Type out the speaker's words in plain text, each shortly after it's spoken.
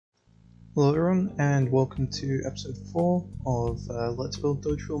Hello everyone, and welcome to episode 4 of Let's Build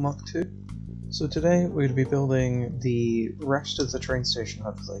DogeVille Mark II. So today we're going to be building the rest of the train station,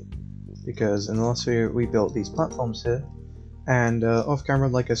 hopefully, because in the last video we built these platforms here, and off camera,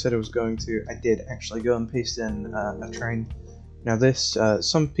 like I said I was going to, I did actually go and paste in a train. Now this,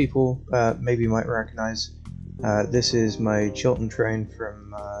 some people maybe might recognize, this is my Chilton train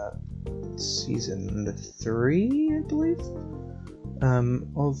from season 3, I believe?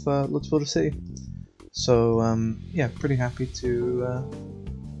 Of Let's Build a City. So yeah, pretty happy to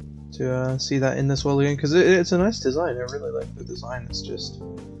see that in this world again, because it's a nice design. I really like the design. It's just,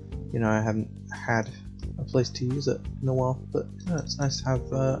 you know, I haven't had a place to use it in a while, but yeah, it's nice to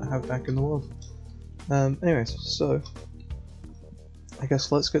have back in the world. Anyways, so I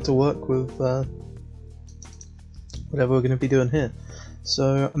guess let's get to work with whatever we're going to be doing here.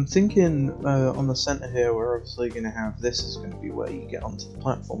 So I'm thinking on the center here, we're obviously going to have, this is going to be where you get onto the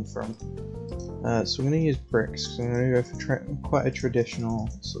platform from. So I'm going to use bricks, because I'm going to go for quite a traditional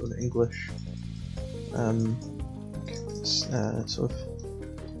sort of English, sort of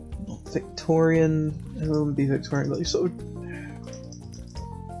not Victorian, it wouldn't be Victorian, but sort of,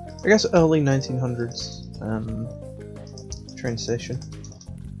 I guess early 1900s train station.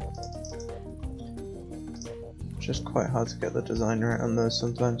 Just quite hard to get the design right on those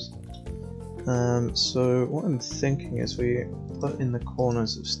sometimes. So what I'm thinking is we put in the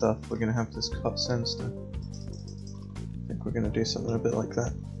corners of stuff, we're going to have this cut sandstone. I think we're going to do something a bit like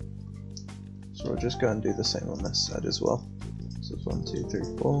that. So we'll just go and do the same on this side as well. So it's 1, 2, 3,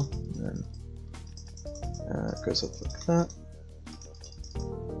 4, and then it goes up like that.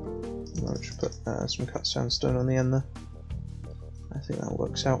 And I'll just put some cut sandstone on the end there. I think that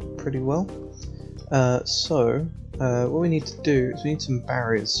works out pretty well. What we need to do is we need some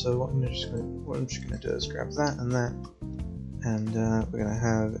barriers. So what I'm just going to do is grab that and that, and we're going to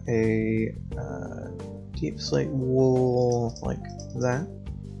have a deep slate wall like that,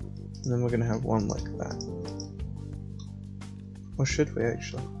 and then we're going to have one like that. Or should we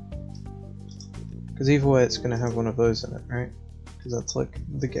actually? Because either way, it's going to have one of those in it, right? Because that's like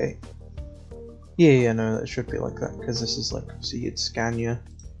the gate. Yeah, no, that should be like that. Because this is like, so you'd scan your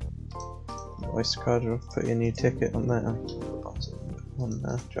Oyster card, or put your new ticket on there on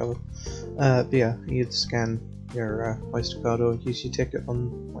Java. But yeah, you'd scan your Oyster card or use your ticket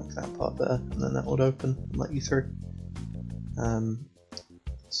on like that part there, and then that would open and let you through.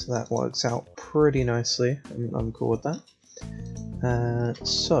 So that works out pretty nicely. I'm cool with that.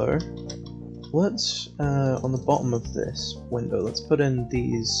 So let's on the bottom of this window, let's put in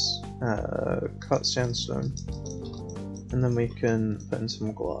these cut sandstone, and then we can put in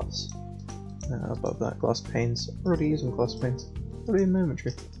some glass. Above that, glass panes. Already using glass panes. Already in my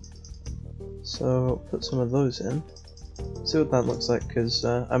inventory. So put some of those in. See what that looks like, because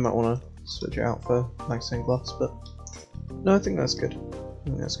I might want to switch it out for magazine glass, but no, I think that's good. I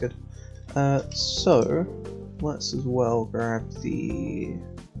think that's good. So let's as well grab the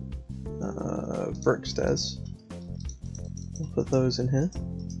brick stairs. We'll put those in here.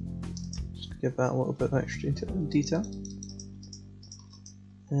 Just to give that a little bit of extra detail.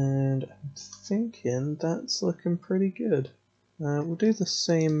 And I'm thinking that's looking pretty good. We'll do the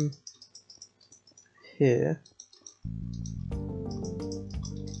same here,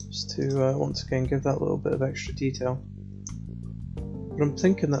 just to once again give that little bit of extra detail. But I'm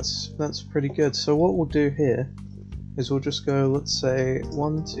thinking that's pretty good. So what we'll do here is we'll just go, let's say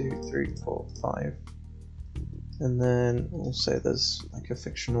 1, 2, 3, 4, 5, and then we'll say there's like a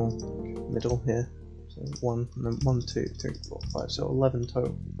fictional middle here. So 1, and then 1, 2, 3, 4, 5, so 11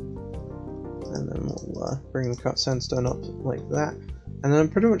 total. And then we'll bring the cut sandstone up like that. And then I'm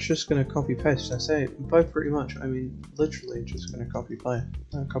pretty much just going to copy paste. I say by pretty much, I mean literally just going to copy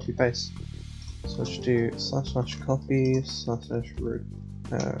paste. So let's do / copy /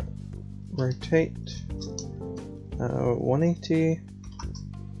 rotate 180,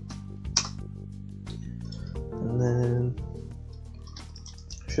 and then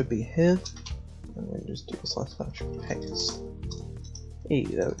should be here. And we just do / paste. Hey,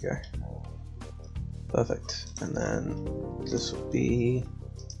 there we go. Perfect. And then this will be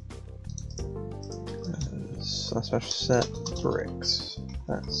 / set bricks.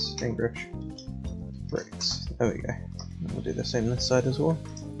 That's English. Bricks. There we go. And we'll do the same this side as well.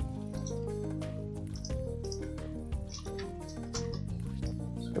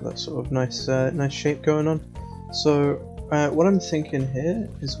 It's got that sort of nice, nice shape going on. So what I'm thinking here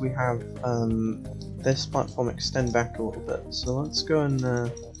is we have this platform extend back a little bit. So let's go and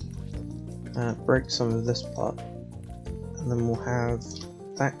break some of this part, and then we'll have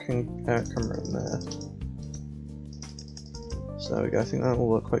that can come around there. So So there we go, I think that will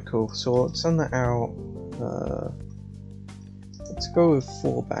look quite cool. So we'll send that out, let's go with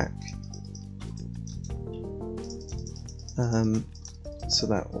 4 back. So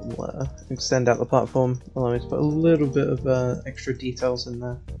that will extend out the platform, allow me to put a little bit of extra details in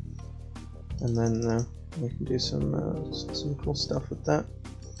there. And then we can do some cool stuff with that.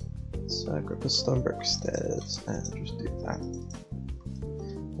 Let's grab the stone brick stairs and just do that.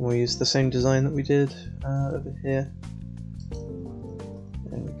 And we'll use the same design that we did over here.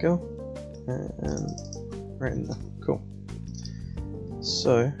 There we go. And right in there. Cool.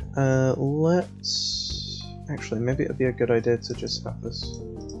 So let's actually, maybe it'd be a good idea to just have this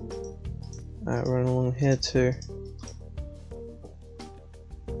run along here too.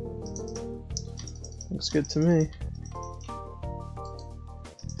 Looks good to me.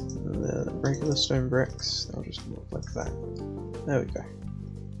 And the regular stone bricks, they'll just look like that. There we go.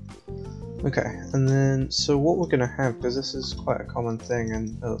 Okay, and then, so what we're going to have, because this is quite a common thing,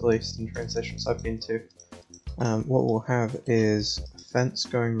 and at least in train stations I've been to, what we'll have is a fence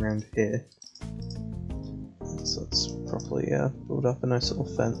going around here. So let's properly build up a nice little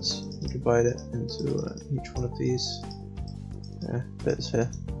fence and divide it into each one of these bits here.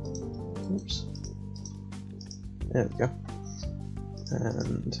 Oops. There we go.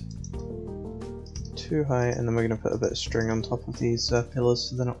 And 2 high, and then we're going to put a bit of string on top of these pillars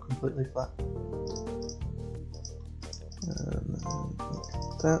so they're not completely flat. And then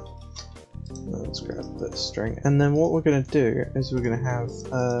like that. Let's grab a bit of string. And then what we're going to do is we're going to have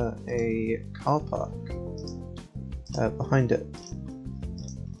a car park behind it.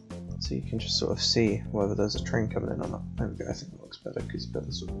 So you can just sort of see whether there's a train coming in or not. There we go, I think that looks better because you've got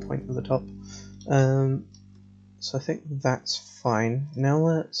the sort of point at the top. So I think that's fine. Now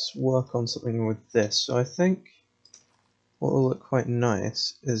let's work on something with this. So I think what will look quite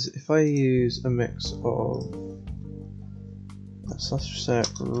nice is if I use a mix of, let's just say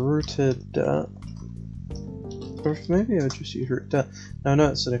rooted dirt, or maybe I would just use root dirt. Now I know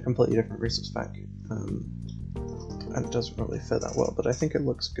it's in a completely different resource pack, and it doesn't really fit that well, but I think it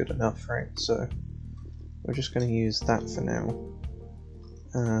looks good enough, right? So we're just going to use that for now.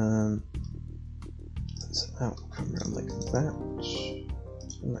 So that will come around like that,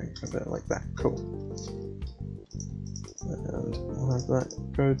 and then a bit like that, cool. And we'll have that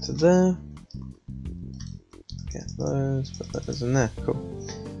go to there. Get those, put those in there, cool.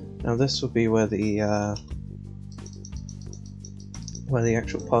 Now this will be where the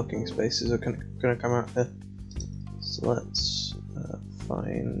actual parking spaces are going to come out here. So let's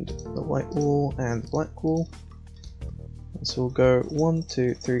find the white wall and the black wall. So we'll go 1,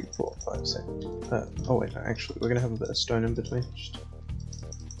 2, 3, 4, 5, 6. Oh wait, no, actually we're going to have a bit of stone in between, just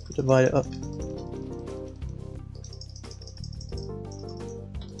to divide it up.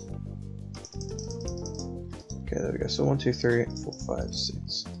 Okay, there we go. So 1, 2, 3, 4, 5,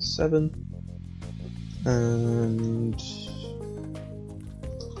 6, 7. And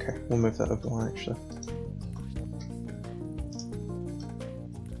okay, we'll move that over one actually.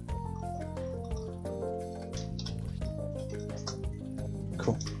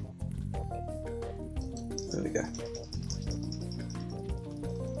 Cool. There we go.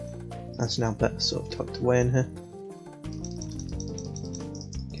 That's now better sort of tucked away in here.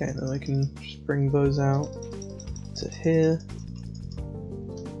 Okay, then we can just bring those out to here.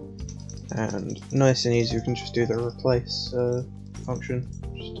 And nice and easy, we can just do the replace function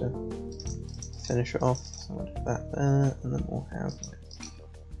just to finish it off. So I'll do that there, and then we'll have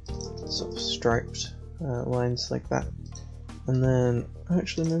like, sort of striped lines like that. And then,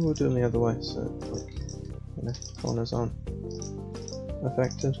 actually maybe we'll do them the other way, so like, you know, corners aren't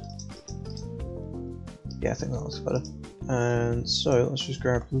affected. Yeah, I think that looks better. And so, let's just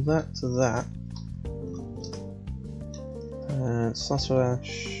grab that to that. And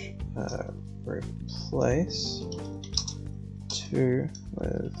slash replace 2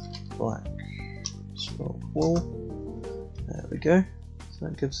 with black scroll wool. There we go. So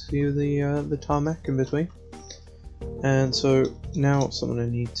that gives you the tarmac in between. And so now what I'm going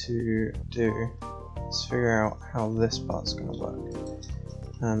to need to do is figure out how this part's going to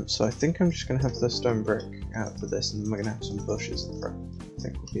work. So I think I'm just going to have the stone brick out for this, and then we're going to have some bushes in front. I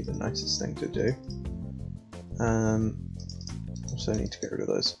think would be the nicest thing to do. Also need to get rid of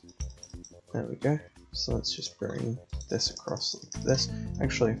those. There we go. So let's just bring this across like this.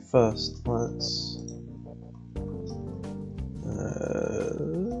 Actually, first let's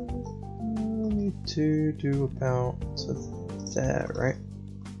need to do about there, right?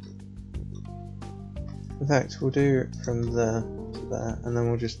 In fact, we'll do from there to there, and then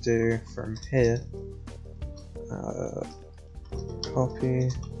we'll just do from here. Copy,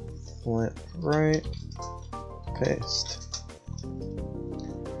 flip right, paste.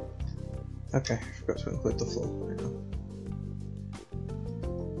 Okay, I forgot to include the floor. Hang on.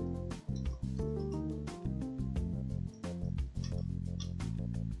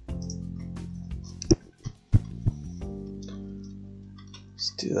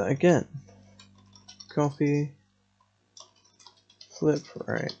 Let's do that again. Copy, flip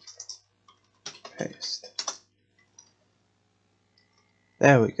right, paste.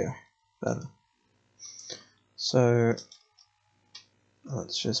 There we go. Better. So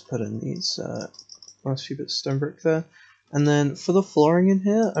let's just put in these last few bits of stone brick there. And then for the flooring in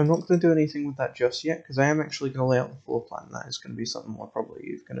here, I'm not going to do anything with that just yet, because I am actually going to lay out the floor plan. That is going to be something we're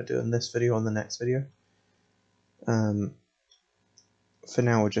probably going to do in this video or the next video. For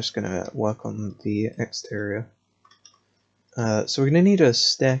now, we're just going to work on the exterior. So we're going to need a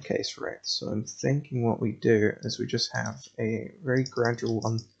staircase, right? So I'm thinking what we do is we just have a very gradual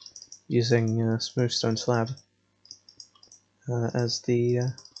one using smooth stone slab as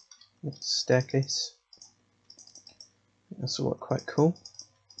the staircase. This will look quite cool,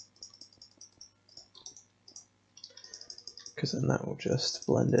 because then that will just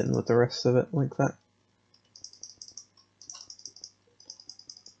blend in with the rest of it like that.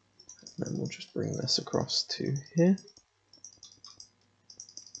 And then we'll just bring this across to here.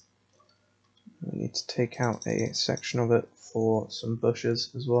 We need to take out a section of it for some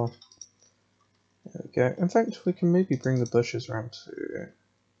bushes as well. There we go. In fact, we can maybe bring the bushes around to...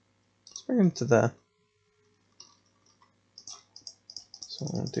 Let's bring them to there. So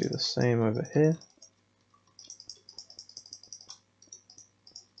we'll do the same over here.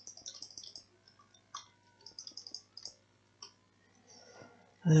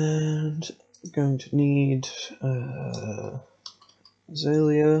 And we're going to need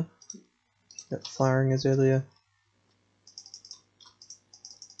azalea, flowering azalea.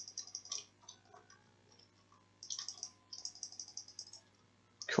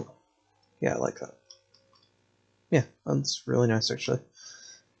 Cool. Yeah, I like that. Yeah, that's really nice actually.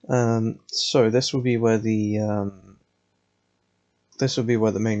 So this will be where the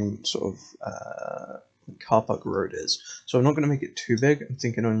main sort of car park road is. So I'm not going to make it too big. I'm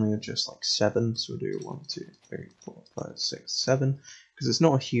thinking only of just like 7. So we'll do 1, 2, 3, 4, 5, 6, 7, because it's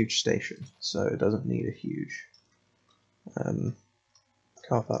not a huge station, so it doesn't need a huge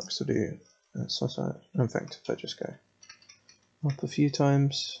car park. So do in fact, if I just go up a few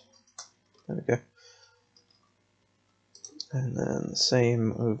times, there we go. And then the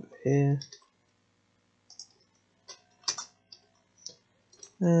same over here.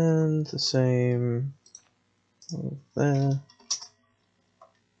 And the same over there.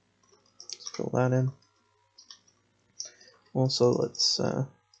 Let's fill that in. Also, let's fill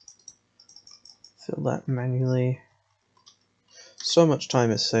that manually. So much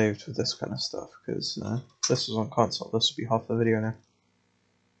time is saved with this kind of stuff, because this was on console. This will be half the video now.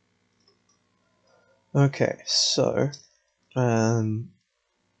 Okay, so I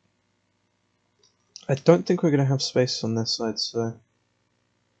don't think we're going to have space on this side, so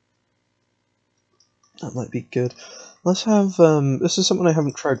that might be good. Let's have, this is something I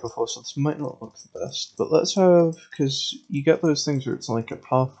haven't tried before, so this might not look the best, but let's have, because you get those things where it's like a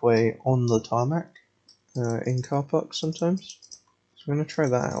pathway on the tarmac in car parks sometimes. So I'm going to try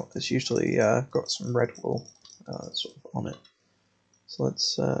that out. It's usually got some red wool sort of on it. So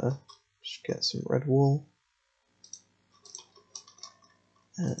let's just get some red wool.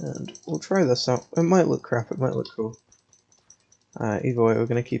 And we'll try this out. It might look crap, it might look cool. Either way, we're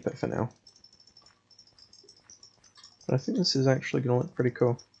going to keep it for now. But I think this is actually going to look pretty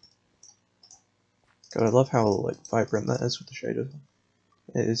cool. God, I love how like vibrant that is with the shaders.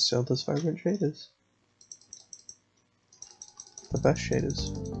 It is still those vibrant shaders. The best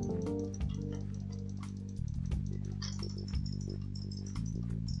shaders.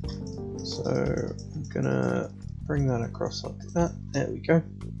 So I'm gonna bring that across like that. There we go.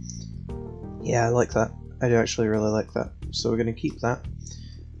 Yeah, I like that. I do actually really like that. So we're gonna keep that.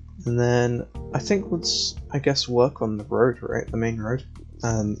 And then I think let's, I guess, work on the road, right? The main road.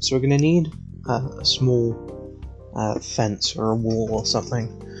 So we're gonna need a small fence or a wall or something.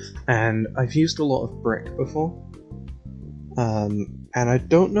 And I've used a lot of brick before. And I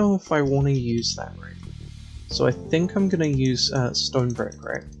don't know if I want to use that, right? So I think I'm gonna use stone brick,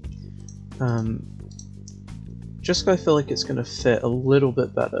 right? Just 'cause I feel like it's gonna fit a little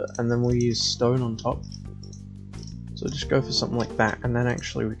bit better, and then we'll use stone on top. So just go for something like that, and then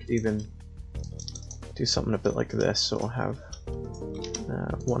actually we could even do something a bit like this. So we'll have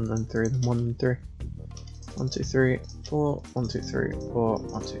 1 then 3, then 1 then 3. 1, 2, 3, 4. 1, 2, 3, 4.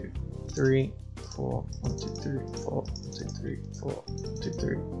 1, 2, 3, 4. 1, 2, 3, 4. 1, 2, 3, 4. 1, 2,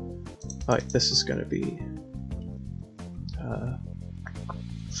 3. Alright, this is gonna be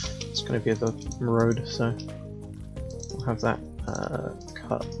it's going to be the road, so we'll have that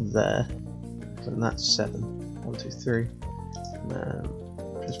cut there. So that's 7. 1, 2, 3. And then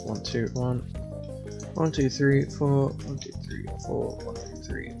just 1, 2, 1. 1, 2, 3, 4. 1, 2, 3, 4. 1, 2,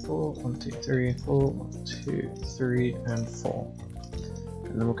 3, 4. 1, 2, 3, 4. 1, 2, 3, and 4.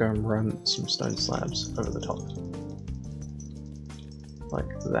 And then we'll go and run some stone slabs over the top. Like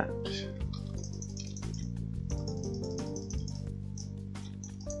that.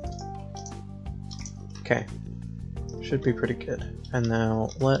 Okay. Should be pretty good. And now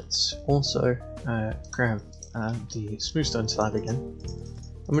let's also grab the smooth stone slab again.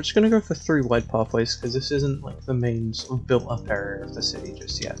 I'm just going to go for 3 wide pathways because this isn't like the main sort of built up area of the city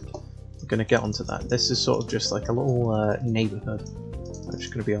just yet. We're going to get onto that. This is sort of just like a little neighborhood. I'm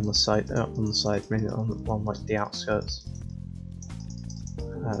just going to be on the side, maybe on like the outskirts.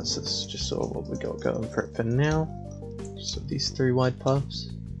 So this is just sort of what we got going for it for now. So these 3 wide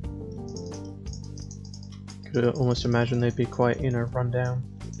paths. Could almost imagine they'd be quite, you know, run down.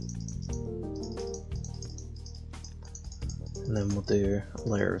 And then we'll do a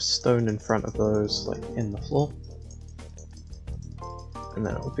layer of stone in front of those, like in the floor. And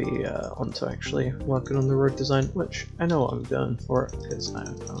then it'll be onto actually working on the road design, which I know what I'm doing for it, because I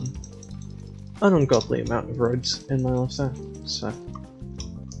have an ungodly amount of roads in my lifetime. So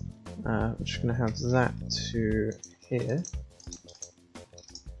I'm just going to have that to here,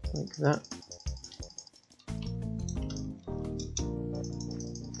 like that.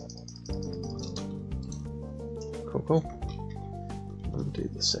 Cool, cool. I'll do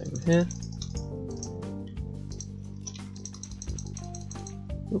the same here.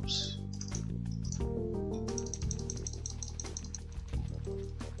 Oops.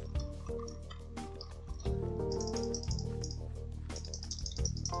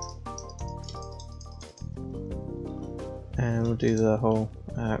 And we'll do the whole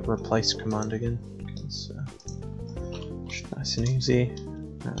replace command again. It's nice and easy.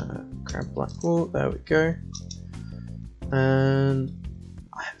 Grab black wool, there we go. And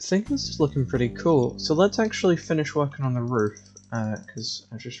I think this is looking pretty cool. So let's actually finish working on the roof, because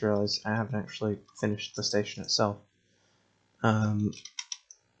I just realized I haven't actually finished the station itself.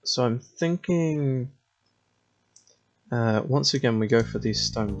 So I'm thinking once again we go for these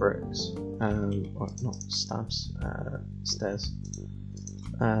stone bricks, or not slabs, stairs.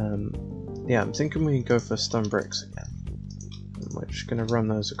 Yeah, I'm thinking we go for stone bricks again. And we're just going to run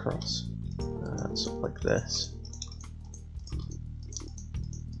those across, sort of like this.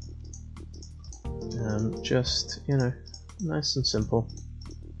 Just, you know, nice and simple.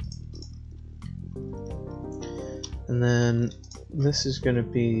 And then this is going to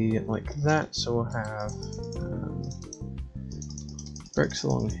be like that, so we'll have bricks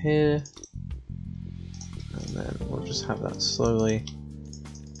along here, and then we'll just have that slowly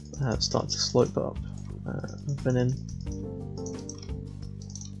start to slope up, up and in.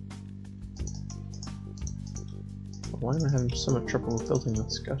 Why am I having so much trouble with building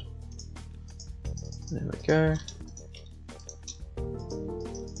this? God. There we go.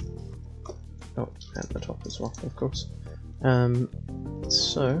 Oh, and the top as well, of course.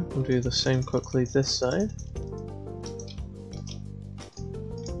 So we'll do the same quickly this side.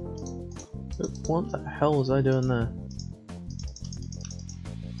 But what the hell was I doing there?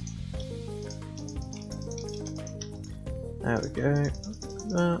 There we go.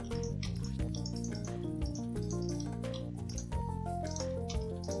 That.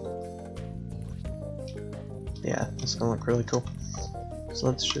 Yeah, that's gonna look really cool. So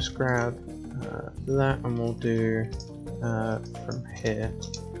let's just grab that, and we'll do from here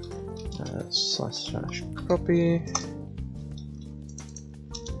 / copy.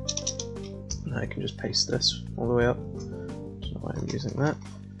 And I can just paste this all the way up. Don't know why I'm using that.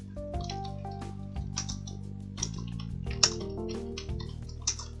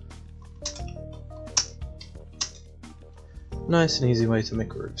 Nice and easy way to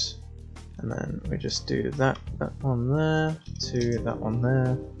make roofs. And then we just do that one there, to that one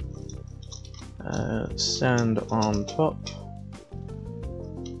there, sand on top,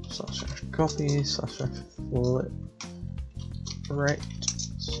 / copy, / flip, right,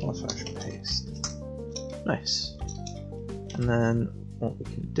 / paste. Nice. And then what we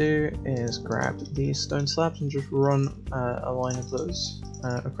can do is grab these stone slabs and just run a line of those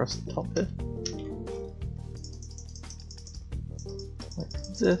across the top here. Like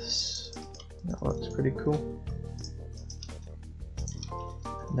this. That looks pretty cool.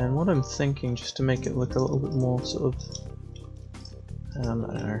 And then what I'm thinking, just to make it look a little bit more sort of, I don't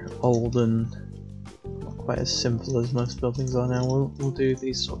know, old and not quite as simple as most buildings are now, we'll do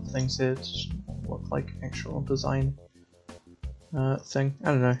these sort of things here to look like actual design thing. I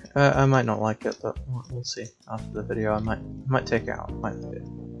don't know. I might not like it, but we'll see. After the video, I might take it out. Might like it.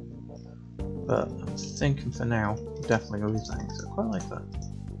 But I'm thinking for now, definitely leave that because I quite like that.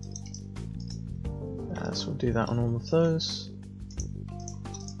 So we'll do that on all of those.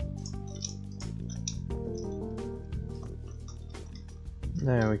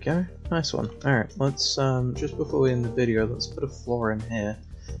 There we go. Nice one. Alright, let's, just before we end the video, let's put a floor in here.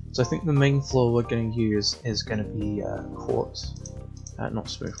 So I think the main floor we're going to use is going to be quartz. Not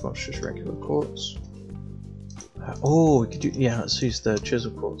smooth quartz, just regular quartz. Oh, we could do, yeah, let's use the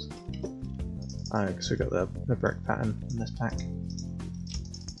chisel quartz. Because we got the brick pattern in this pack.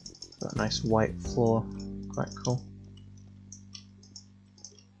 Got a nice white floor, quite cool.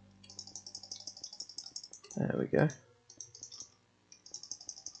 There we go.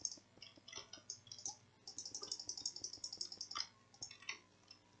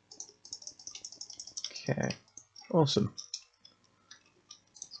 Okay, awesome.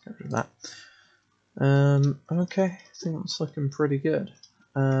 Let's get rid of that. Okay, I think that's looking pretty good.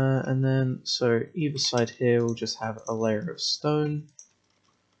 And then, so either side here we'll just have a layer of stone,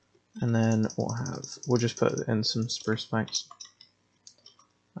 and then we'll just put in some spruce planks.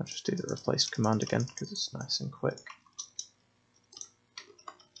 I'll just do the replace command again because it's nice and quick.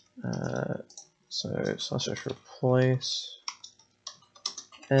 So let's just replace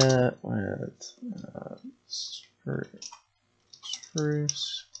it with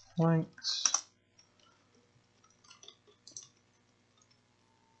spruce planks.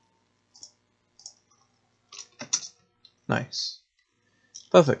 Nice.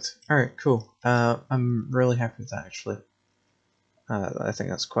 Perfect. Alright, cool. I'm really happy with that actually. I think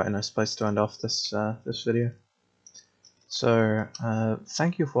that's quite a nice place to end off this this video. So,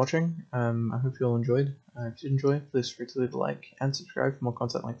 thank you for watching. I hope you all enjoyed. If you did enjoy, please feel free to leave a like and subscribe for more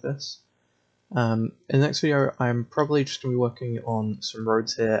content like this. In the next video, I'm probably just going to be working on some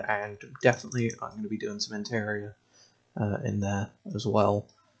roads here, and definitely I'm going to be doing some interior in there as well.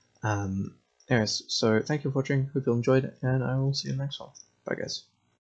 Anyways, so thank you for watching, hope you all enjoyed, and I will see you in the next one. Bye guys.